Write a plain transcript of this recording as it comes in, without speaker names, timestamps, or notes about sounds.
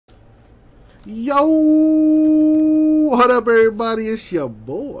Yo, what up, everybody? It's your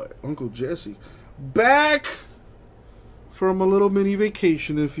boy, Uncle Jesse, back from a little mini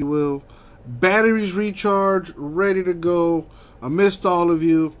vacation, if you will. Batteries recharged, ready to go. I missed all of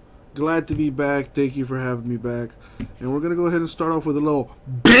you. Glad to be back. Thank you for having me back. And we're going to go ahead and start off with a little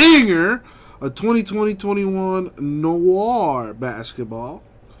banger, a 2020-21 Noir basketball.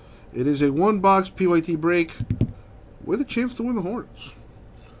 It is a one-box PYT break with a chance to win the Hornets.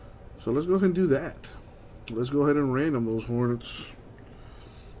 So let's go ahead and do that. Let's go ahead and random those Hornets.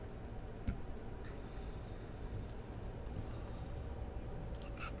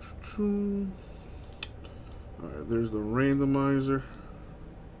 Alright, there's the randomizer.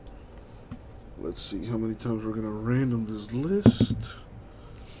 Let's see how many times we're going to random this list.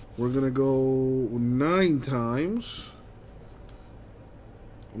 We're going to go 9 times.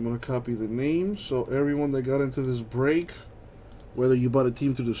 I'm going to copy the names. So everyone that got into this break, whether you bought a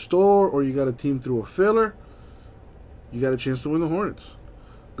team through the store or you got a team through a filler, you got a chance to win the Hornets.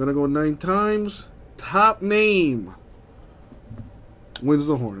 Gonna go 9 times. Top name wins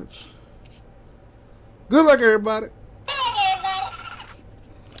the Hornets. Good luck, everybody.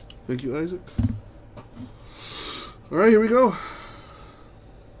 Thank you, Isaac. All right, here we go.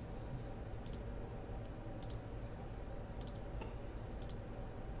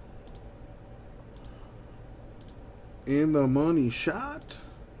 And the money shot.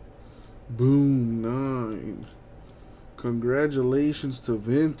 Boom, 9. Congratulations to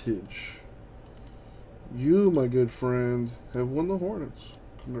Vintage. You, my good friend, have won the Hornets.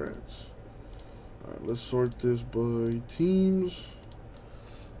 Congrats. Alright, let's sort this by teams.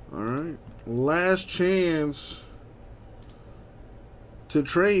 Alright. Last chance to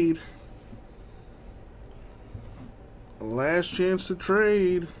trade. Last chance to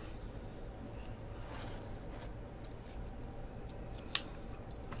trade.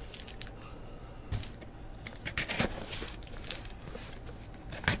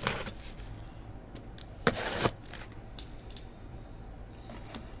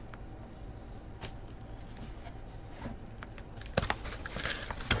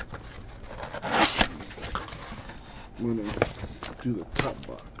 I'm gonna do the top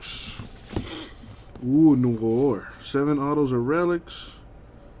box. Ooh, Noir. 7 autos or relics.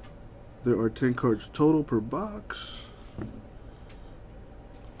 There are 10 cards total per box.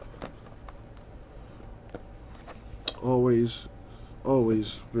 Always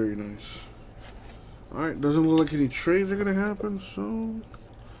very nice. Alright, doesn't look like any trades are gonna happen, so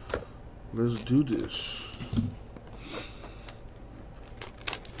let's do this.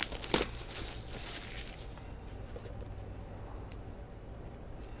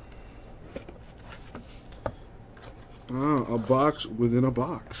 A box within a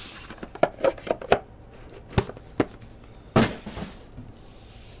box.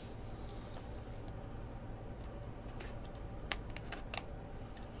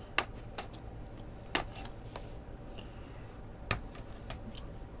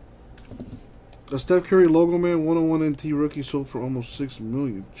 A Steph Curry logo man 101 NT rookie sold for almost $6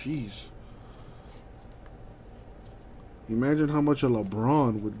 million. Jeez. Imagine how much a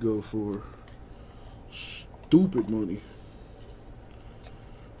LeBron would go for. Stupid money.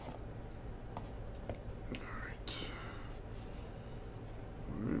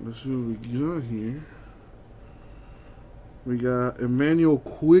 Alright, let's see what we got here. We got Emmanuel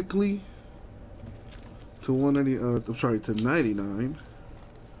Quickly to 190. I'm sorry, to 99.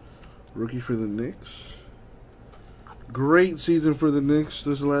 Rookie for the Knicks. Great season for the Knicks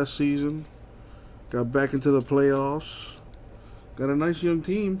this last season. Got back into the playoffs. Got a nice young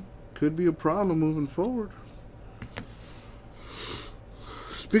team. Could be a problem moving forward.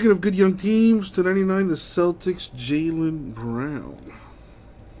 Speaking of good young teams, to 99, the Celtics, Jaylen Brown.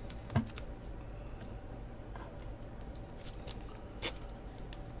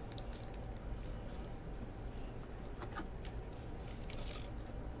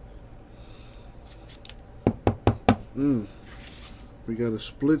 We got a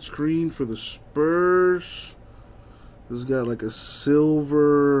split screen for the Spurs. This has got like a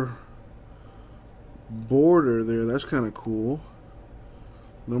silver border there. That's kind of cool.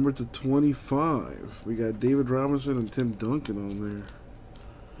 Number to 25. We got David Robinson and Tim Duncan on there.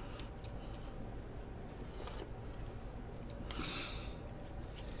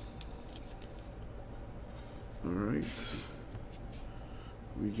 Alright.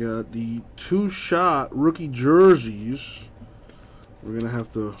 We got the 2-shot rookie jerseys. We're going to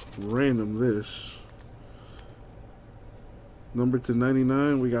have to random this. Number to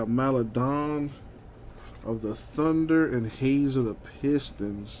 99, we got Maladon of the Thunder and Hayes of the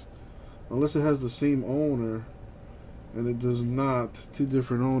Pistons. Unless it has the same owner, and it does not. 2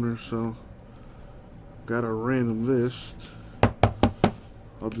 different owners, so Gotta random this.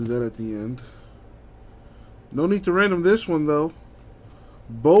 I'll do that at the end. No need to random this one, though.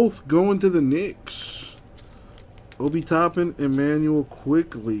 Both going to the Knicks. Obi Toppin, Emmanuel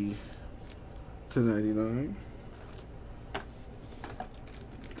Quickly to 99.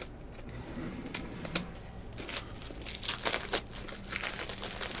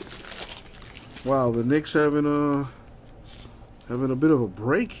 Wow, the Knicks having a bit of a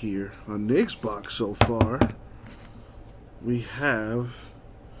break here. A Knicks box so far. We have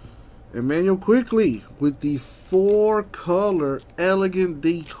Emmanuel Quickly with the 4-color elegant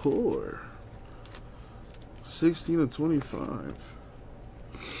decor. 16 of 25.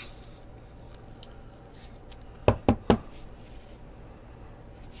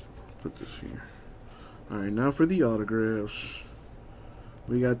 Put this here. Alright, now for the autographs.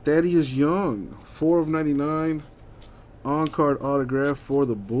 We got Thaddeus Young, 4 of 99. On-card autograph for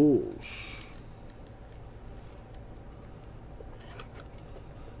the Bulls.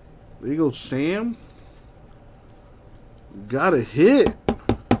 There you go, Sam. Got a hit.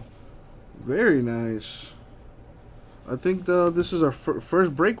 Very nice. I think this is our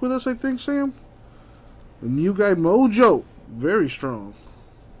first break with us, I think, Sam. The new guy, Mojo. Very strong.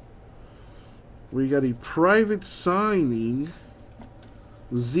 We got a private signing.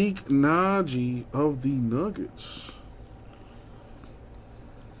 Zeke Naji of the Nuggets.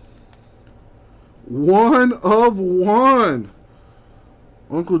 1 of 1.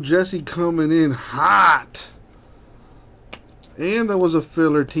 Uncle Jesse coming in hot. And that was a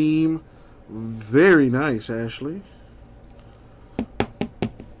filler team. Very nice, Ashley.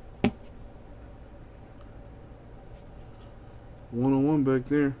 One-on-one back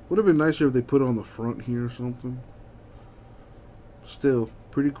there. Would have been nicer if they put it on the front here or something. Still,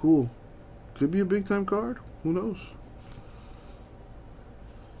 pretty cool. Could be a big-time card. Who knows?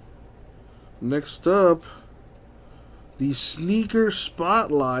 Next up, the Sneaker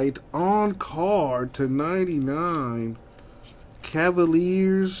Spotlight on card to 99.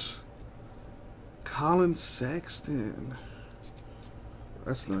 Cavaliers, Colin Sexton.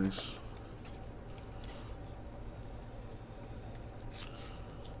 That's nice.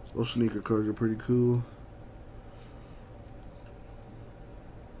 Those sneaker cards are pretty cool.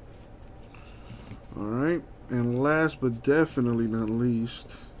 Alright, and last but definitely not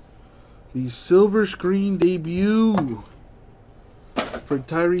least, the silver screen debut for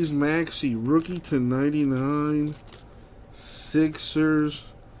Tyrese Maxey, rookie to 99, Sixers,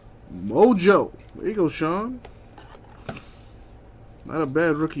 Mojo. There you go, Sean. Not a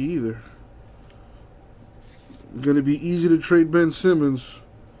bad rookie either. Going to be easy to trade Ben Simmons.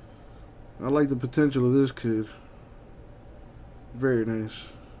 I like the potential of this kid. Very nice.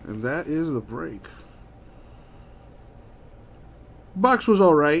 And that is the break. Box was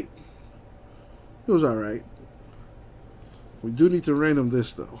alright. It was alright. We do need to random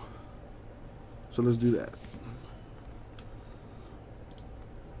this though. So let's do that.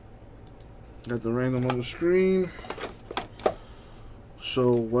 Got the random on the screen.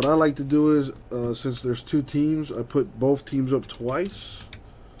 So what I like to do is, since there's 2 teams, I put both teams up twice.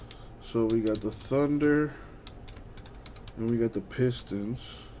 So we got the Thunder and we got the Pistons.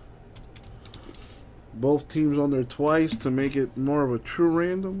 Both teams on there twice to make it more of a true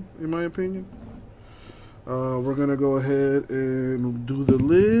random, in my opinion. We're going to go ahead and do the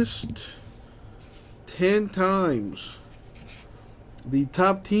list 10 times. The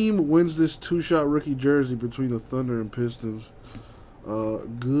top team wins this 2-shot rookie jersey between the Thunder and Pistons.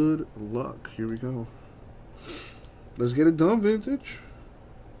 Good luck. Here we go. Let's get it done, Vintage.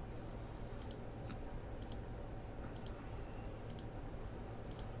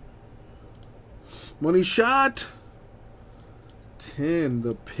 Money shot. 10.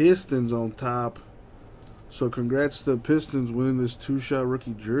 The Pistons on top. So congrats to the Pistons winning this 2-shot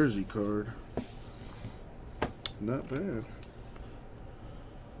rookie jersey card. Not bad.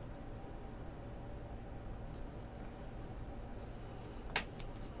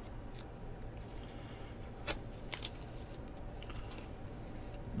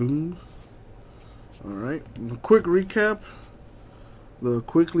 Boom. Alright. A quick recap. The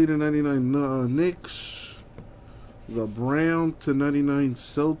Quickly to 99 Knicks. The Brown to 99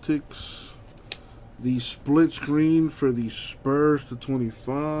 Celtics. The split screen for the Spurs to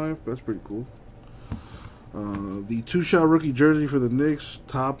 25. That's pretty cool. The 2-shot rookie jersey for the Knicks.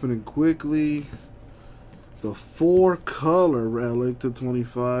 Toppin and Quickly. The 4-color relic to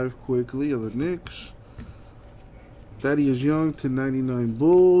 25 Quickly of the Knicks. Thaddeus Young to 99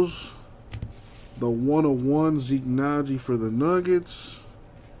 Bulls. The 101 Zeke Naji for the Nuggets.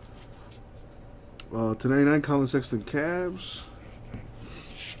 To 99 Colin Sexton Cavs.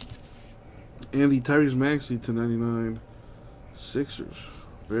 And the Tyrese Maxey /99 Sixers.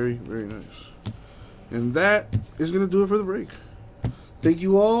 Very, very nice. And that is going to do it for the break. Thank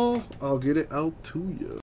you all. I'll get it out to you.